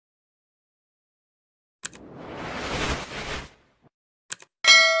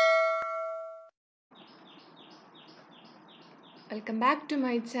Welcome back to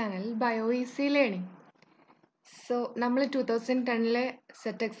my channel BioEasy Learning. നമ്മൾ 2010-ലെ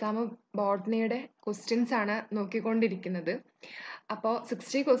set exam ബോട്ടണിയുടെ questions ആണ് നോക്കിക്കൊണ്ടിരിക്കുന്നത്. അപ്പോൾ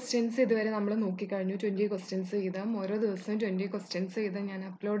 60 questions ഇതുവരെ നമ്മൾ നോക്കിക്കഴിഞ്ഞു. 20 ക്വസ്റ്റ്യൻസ് വീതം ഓരോ ദിവസവും 20 ക്വസ്റ്റ്യൻസ് വീതം ഞാൻ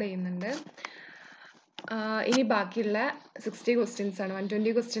അപ്ലോഡ് ചെയ്യുന്നുണ്ട്. ഇനി ബാക്കിയുള്ള 60 ക്വസ്റ്റ്യൻസ് ആണ്.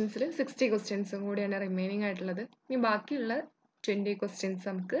 120 ക്വസ്റ്റ്യൻസിൽ 60 ക്വസ്റ്റ്യൻസും കൂടിയാണ് റിമൈനിങ് ആയിട്ടുള്ളത്. ഇനി ബാക്കിയുള്ള 20 ക്വസ്റ്റ്യൻസ്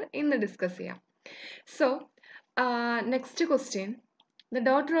നമുക്ക് ഇന്ന് ഡിസ്കസ് ചെയ്യാം. Next question. The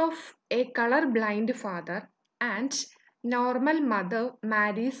daughter of a color-blind father and normal mother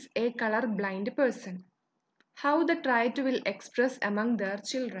marries a color-blind person. How the trait will express among their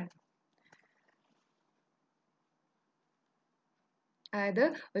children? അതായത്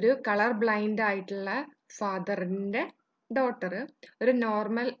ഒരു കളർ ബ്ലൈൻഡ് ആയിട്ടുള്ള ഫാദറിൻ്റെ ഡോട്ടർ ഒരു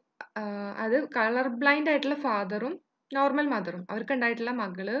നോർമൽ അത് കളർ ബ്ലൈൻഡ് ആയിട്ടുള്ള ഫാദറും normal മദറും അവർക്ക് ഉണ്ടായിട്ടുള്ള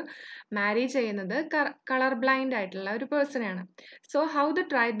മകള് മാരി ചെയ്യുന്നത് കളർ ബ്ലൈൻഡ് ആയിട്ടുള്ള ഒരു പേഴ്സണെയാണ്. So how the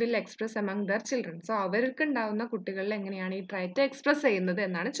trait will express among there children. So അവർക്ക് ഉണ്ടാവുന്ന കുട്ടികളിൽ എങ്ങനെയാണ് ഈ ട്രൈറ്റ് എക്സ്പ്രസ് ചെയ്യുന്നത്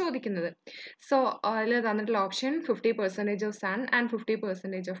എന്നാണ് ചോദിക്കുന്നത്. സോ അതിൽ തന്നിട്ടുള്ള option 50% of sun and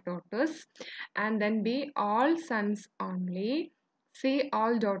 50% of daughters, and then B all sons only, C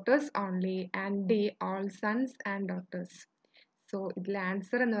all daughters only, and D all sons and daughters. So ഇതിലെ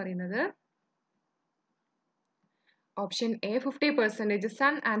ആൻസർ എന്ന് പറയുന്നത് Option A, 50%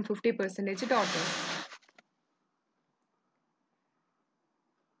 son and 50% daughters.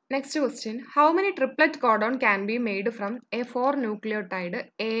 Next question. How many triplet codon can be made from a 4 nucleotide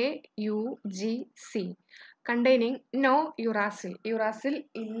A, U, G, C containing no uracil? Uracil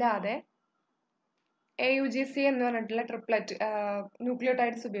illade AUGC എന്ന് പറഞ്ഞിട്ടുള്ള triplet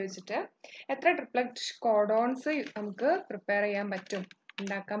nucleotides ഉപയോഗിച്ചിട്ട് എത്ര triplet codons നമുക്ക് prepare ചെയ്യാൻ പറ്റും,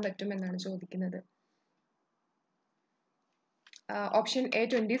 ഉണ്ടാക്കാൻ പറ്റും എന്നാണ് ചോദിക്കുന്നത്. Option A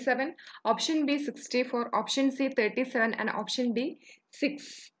 27, option B 64, option C 37 and option D 6.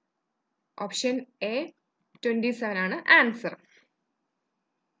 Option A 27 ആണ് ആൻസർ.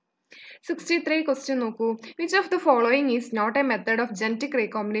 63 question നോക്കൂ. Which of the following is not a method of genetic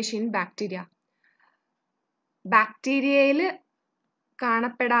recombination in bacteria? ബാക്ടീരിയയിൽ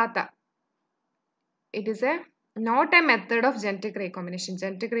കാണപ്പെടാത്ത, it is A not A method of genetic recombination.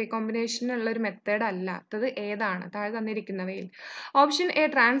 Genetic recombination ഉള്ള ഒരു method അല്ലാത്തത് ഏതാണ് താഴെ തന്നിരിക്കുന്നവയിൽ? Option A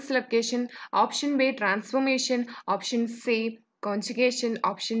translocation, option B transformation, option C conjugation,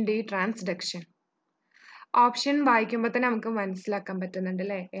 option D transduction. Option വായിക്കുമ്പോൾ തന്നെ നമുക്ക് മനസ്സിലാക്കാൻ പറ്റുന്നുണ്ട്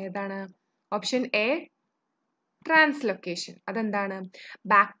അല്ലേ ഏതാണ്? Option A translocation. അതെന്താണ്?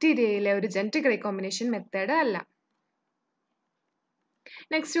 ബാക്ടീരിയയിലെ ഒരു ജനറ്റിക് റീകോമ്പിനേഷൻ മെത്തേഡ് അല്ല.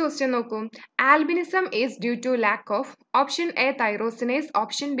 Next question നോക്കൂ. Albinism is due to lack of option A tyrosinase,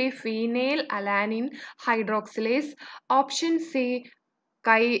 option B phenyl alanine hydroxylase, option C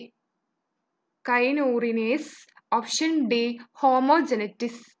kynurenase, option D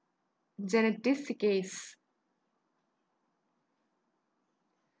homogeneticase.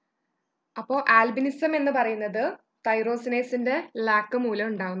 അപ്പോൾ ആൽബിനിസം എന്ന് പറയുന്നത് തൈറോസിനേസിന്റെ ലാക്ക് മൂലം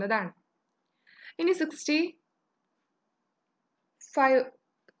ഉണ്ടാവുന്നതാണ്. ഇനി 65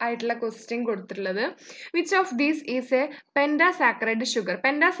 ആയിട്ടുള്ള ക്വസ്റ്റ്യൻ കൊടുത്തിട്ടുള്ളത് which of these is A പെൻഡാസാക്കറൈഡ് sugar.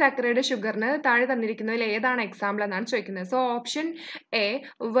 പെൻഡാസാക്കറൈഡ് ഷുഗറിന് താഴെ തന്നിരിക്കുന്നതിൽ ഏതാണ് എക്സാമ്പിൾ എന്നാണ് ചോദിക്കുന്നത്. So option A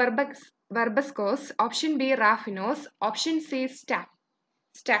വെർബസ്കോസ്, option B റാഫിനോസ്, option C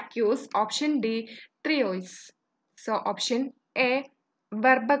സ്റ്റാക്യൂസ്, option D ട്രിയോയിസ്. So option A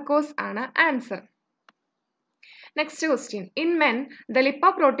വെർബക്കോസ് ആണ് answer. Next question. In men, the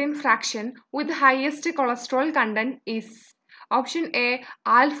lipoprotein fraction with highest cholesterol content is option A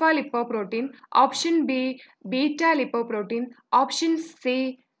alpha lipoprotein, option B beta lipoprotein, option C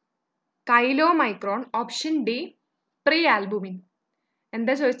chylomicron, option D prealbumin.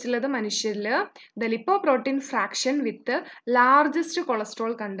 എന്താ ചോദിച്ചുള്ളത്? മനുഷ്യരിൽ the lipoprotein fraction with largest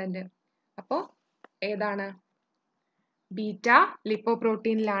cholesterol content. അപ്പോൾ ഏതാണ്? Beta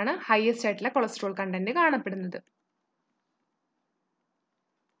ലിപ്പോപ്രോട്ടീനിലാണ് highest ആയിട്ടുള്ള cholesterol content കാണപ്പെടുന്നത്.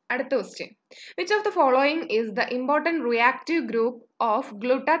 അടുത്ത question. Which of the following is the important reactive group of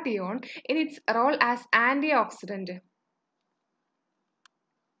glutathione in its role as anti oxidant?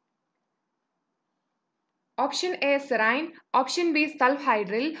 Option A serene, option B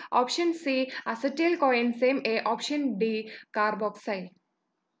സൾഫഹൈഡ്രിൽ, option C acetyl coenzyme A, option D കാർബോക്സൈൽ.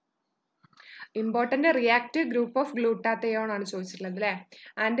 Important reactive group of glutathione ആണ് ചോദിച്ചിട്ടുള്ളത് അല്ലേ.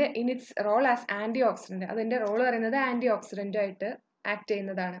 And in its role as anti oxidant, അതിൻ്റെ role പറയുന്നത് anti oxidant ആയിട്ട് act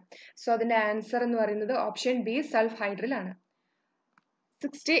ചെയ്യുന്നതാണ്. So അതിൻ്റെ answer എന്ന് പറയുന്നത് ഓപ്ഷൻ ബി സൾഫഹൈഡ്രിൽ ആണ്.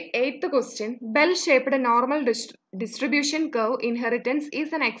 68th question. Bell shaped normal distribution curve inheritance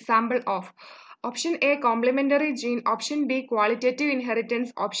is an example of option A complementary gene, option B qualitative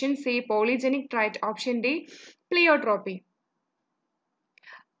inheritance, option C polygenic trait, option D pleiotropy.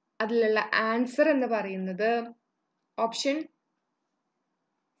 അതിലുള്ള answer എന്ന് പറയുന്നത് option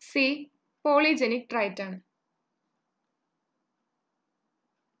C polygenic trait ആണ്.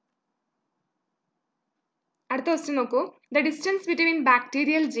 അടുത്ത question നോക്കൂ. The distance between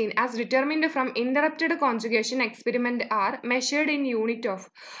bacterial gene as determined from interrupted conjugation experiment R measured in unit of.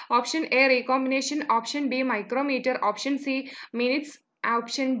 Option A recombination, option B micrometer, option C minutes,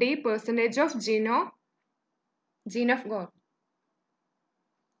 option D percentage of gene of goal.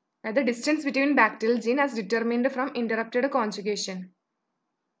 അതായത് distance between bacterial gene as determined from interrupted conjugation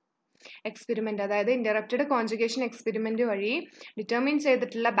experiment, അതായത് interrupted conjugation experiment വഴി determine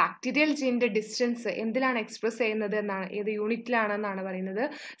ചെയ്തിട്ടുള്ള bacterial ജീനിന്റെ distance എന്തിലാണ് express ചെയ്യുന്നത് എന്നാണ്, ഏത് യൂണിറ്റിലാണെന്നാണ് പറയുന്നത്.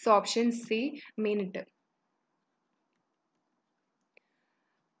 So option C minute.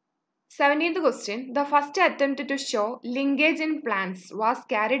 17th question. The first attempt to show linkage in plants was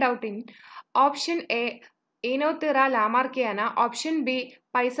carried out in option A Enothera lamarckiana, option B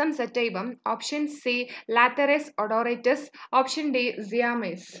Pisum sativum, option C Lathyrus odoratus, option D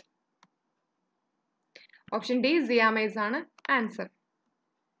Ziames. Option D Ziames ആണ് answer.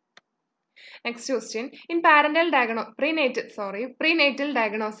 Next question. In prenatal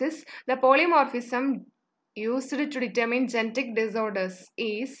diagnosis, the polymorphism used to determine genetic disorders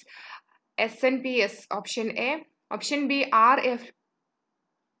is SNPS. Option A. Option B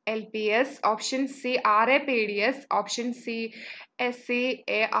RFLPS. Option C RAPDS. Option C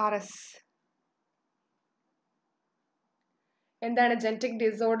SCARS. എന്താണ് genetic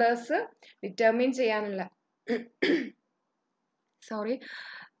disorders determine ചെയ്യാനുള്ള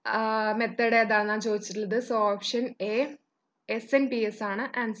method ഏതാണെന്നാണ് ചോദിച്ചിട്ടുള്ളത്. So option A SNPS ആണ്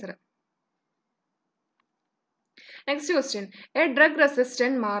answer. Next question. A drug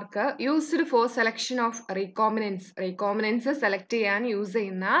resistant marker used for selection of റീകോമിനൻസ് select ചെയ്യാൻ use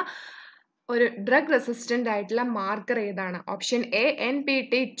ചെയ്യുന്ന ഒരു drug resistant ആയിട്ടുള്ള marker ഏതാണ്? Option A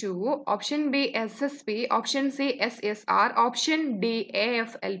NPT2, option B SSP, option C SSR, option D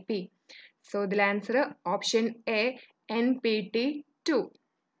AFLP. So ഇതിൽ answer option A NPT2.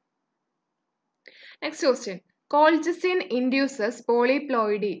 Next question. Colchicine induces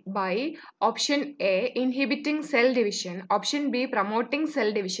polyploidy by option A inhibiting cell division, option B promoting cell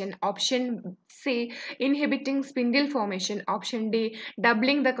division, option C inhibiting spindle formation, option D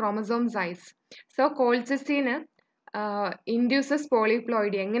doubling the chromosome size. So colchicine induces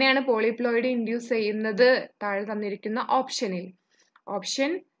polyploidy. എങ്ങനെയാണ് polyploidy induce ചെയ്യുന്നത്? താഴെ തന്നിരിക്കുന്ന ഓപ്ഷനിൽ.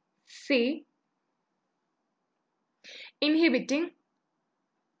 Option C inhibiting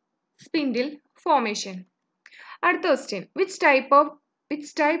spindle formation. അടുത്ത question. Which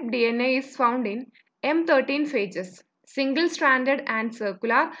type DNA is found in M13 phages? Single stranded and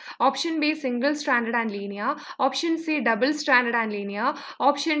circular, option B single stranded and linear, option C double stranded and linear,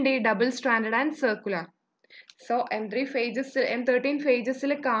 option D double stranded and circular. So M13 phages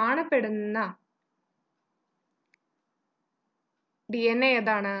കാണപ്പെടുന്ന DNA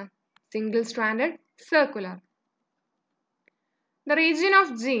ഏതാണ്? Single stranded, circular. The region of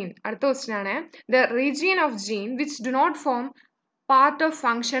gene, അടുത്ത question ആണ്. The region of gene which do not form part of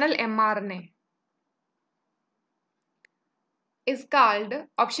functional mRNA is called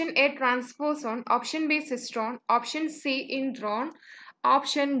option A transposon, option B cistron, option C intron,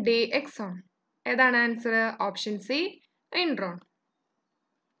 option D exon. ഏതാണ് answer? Option C intron.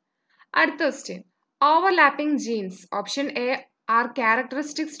 അടുത്ത question. Overlapping genes, option A are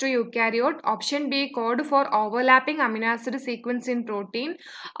characteristics to eukaryote, option B code for overlapping amino acid sequence in protein,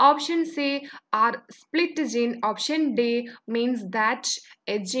 option C are split gene, option D means that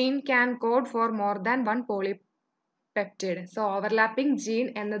a gene can code for more than one polypeptide. So overlapping gene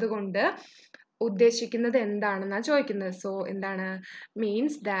എന്നതുകൊണ്ട് ഉദ്ദേശിക്കുന്നത് എന്താണെന്നാണ് ചോദിക്കുന്നത്. So എന്താണ്?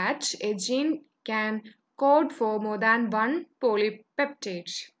 means that a gene can code for more than one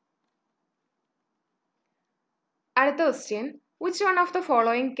polypeptide. അടുത്ത question. Which one of the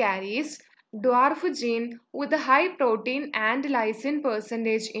following carries dwarf gene with a high protein and lysine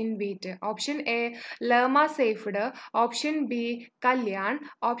percentage in wheat? Option A Lerma saifida, option B Kalyan,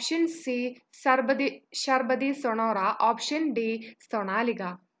 option C Sharbadi sonora, option D sonaliga.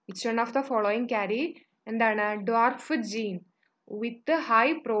 Which one of the following carry എന്താണ്? dwarf gene with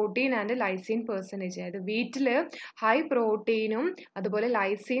high protein and lysine percentage. അതായത് വീറ്റിൽ high പ്രോട്ടീനും അതുപോലെ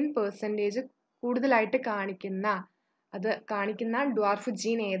lysine percentage കൂടുതലായിട്ട് കാണിക്കുന്ന dwarf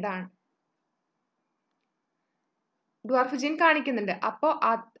gene ഏതാണ്? Dwarf gene കാണിക്കുന്നുണ്ട്. അപ്പോൾ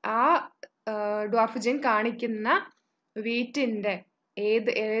ആ ഡ്വാർഫ് ജീൻ കാണിക്കുന്ന വീറ്റിന്റെ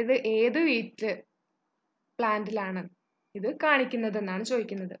ഏത് വീറ്റ് പ്ലാന്റിലാണ് ഇത് കാണിക്കുന്നത് എന്നാണ്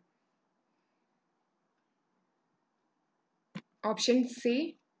ചോദിക്കുന്നത്. Option C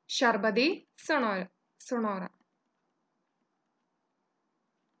ഷർബതി Sonora.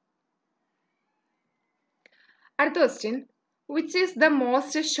 അടുത്ത question, which is the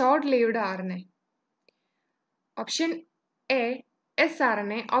most short lived RNA? Option A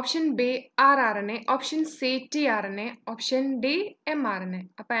sRNA, option B rRNA, option C tRNA, option D mRNA.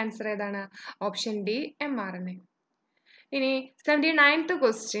 അപ്പൊ ആൻസർ ഏതാണ്? Option D mRNA. ഇനി 79th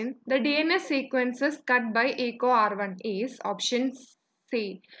question, the DNA sequences cut by EcoR1 is option C.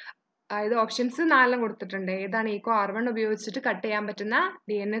 അതായത് options 4 കൊടുത്തിട്ടുണ്ട്. ഏതാണ് EcoR1 ഉപയോഗിച്ചിട്ട് cut ചെയ്യാൻ പറ്റുന്ന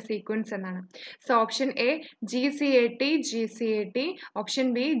DNA sequence എന്നാണ്. So option A GCAT, option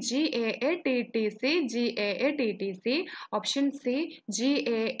B GAATTC, option C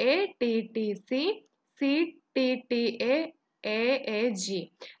GAATTC, CTTAAG,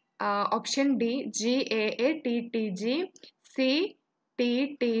 option D GAATTG,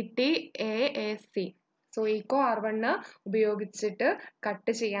 CTTTAAC. So EcoR1 ഉപയോഗിച്ചിട്ട്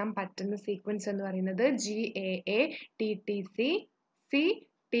cut ചെയ്യാൻ പറ്റുന്ന സീക്വൻസ് എന്ന് പറയുന്നത് GAATTC,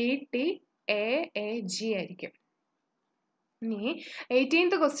 CTTAAG ആയിരിക്കും. ഇനി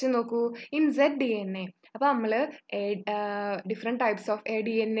 18th ക്വസ്റ്റ്യൻ നോക്കൂ, ഇൻ ZDNA. അപ്പൊ നമ്മള് different types of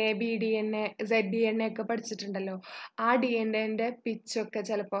ADNA, BDNA, ZDNA ഒക്കെ പഠിച്ചിട്ടുണ്ടല്ലോ. ആ DNA പിച്ചൊക്കെ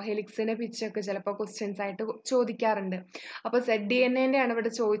ചിലപ്പോൾ ഹെലിക്സിന്റെ പിച്ചൊക്കെ ചിലപ്പോൾ ക്വസ്റ്റ്യൻസ് ആയിട്ട് ചോദിക്കാറുണ്ട്. അപ്പൊ ZDNA ആണ്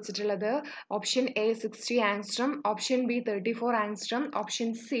ഇവിടെ ചോദിച്ചിട്ടുള്ളത്. Option A 60 angstrom, option B 34 angstrom, option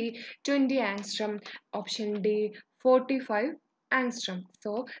C 20 angstrom, option D 45 angstrom.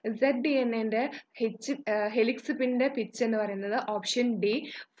 So ZDNA helix പിന്റെ പിച്ച് എന്ന് പറയുന്നത് ഓപ്ഷൻ ഡി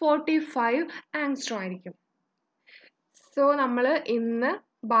 45 ആങ്സ്ട്രം ആയിരിക്കും. സോ നമ്മൾ ഇന്ന്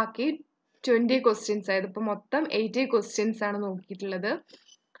ബാക്കി 20 ക്വസ്റ്റ്യൻസ് ആയത് ഇപ്പൊ മൊത്തം 80 ക്വസ്റ്റ്യൻസ് ആണ് നോക്കിയിട്ടുള്ളത്.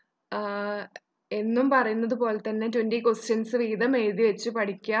 എന്നും പറയുന്നത് പോലെ തന്നെ 20 ക്വസ്റ്റ്യൻസ് വീതം എഴുതി വെച്ച്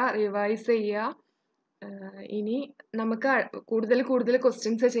പഠിക്കുക, റിവൈസ് ചെയ്യുക. ഇനി നമുക്ക് കൂടുതൽ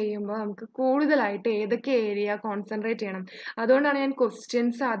ക്വസ്റ്റ്യൻസ് ചെയ്യുമ്പോൾ നമുക്ക് കൂടുതലായിട്ട് ഏതൊക്കെ ഏരിയ കോൺസെൻട്രേറ്റ് ചെയ്യണം. അതുകൊണ്ടാണ് ഞാൻ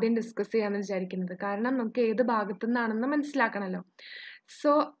ക്വസ്റ്റ്യൻസ് ആദ്യം ഡിസ്കസ് ചെയ്യാമെന്ന് വിചാരിക്കുന്നത്. കാരണം നമുക്ക് ഏത് ഭാഗത്തു നിന്നാണെന്ന് മനസ്സിലാക്കണമല്ലോ.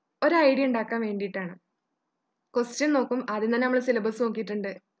 സോ ഒരു ഐഡിയ ഉണ്ടാക്കാൻ വേണ്ടിയിട്ടാണ്. ക്വസ്റ്റ്യൻ നോക്കും, ആദ്യം തന്നെ നമ്മൾ സിലബസ്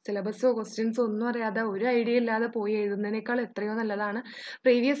നോക്കിയിട്ടുണ്ട്. സിലബസോ ക്വസ്റ്റ്യൻസോ ഒന്നും അറിയാതെ ഒരു ഐഡിയ ഇല്ലാതെ പോയി എഴുതുന്നതിനേക്കാൾ എത്രയോ നല്ലതാണ്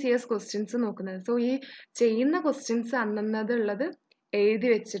പ്രീവിയസ് ഇയേഴ്സ് ക്വസ്റ്റ്യൻസ് നോക്കുന്നത്. സോ ഈ ചെയ്യുന്ന ക്വസ്റ്റ്യൻസ് അന്നന്നതുള്ളത് എഴുതി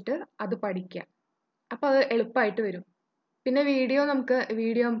വെച്ചിട്ട് അത് പഠിക്കുക. അപ്പോൾ അത് എളുപ്പമായിട്ട് വരും. പിന്നെ വീഡിയോ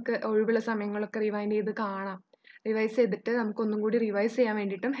നമുക്ക് ഒഴിവുള്ള സമയങ്ങളൊക്കെ റിവൈൻഡ് ചെയ്ത് കാണാം. റിവൈസ് ചെയ്തിട്ട് നമുക്ക് ഒന്നും കൂടി റിവൈസ് ചെയ്യാൻ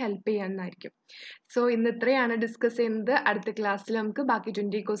വേണ്ടിയിട്ടും ഹെൽപ്പ് ചെയ്യാമെന്നായിരിക്കും. സോ ഇന്ന് ഇത്രയാണ് ഡിസ്കസ് ചെയ്യുന്നത്. അടുത്ത ക്ലാസ്സിൽ നമുക്ക് ബാക്കി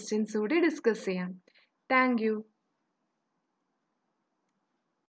 20 ക്വസ്റ്റ്യൻസ് കൂടി ഡിസ്കസ് ചെയ്യാം. Thank you.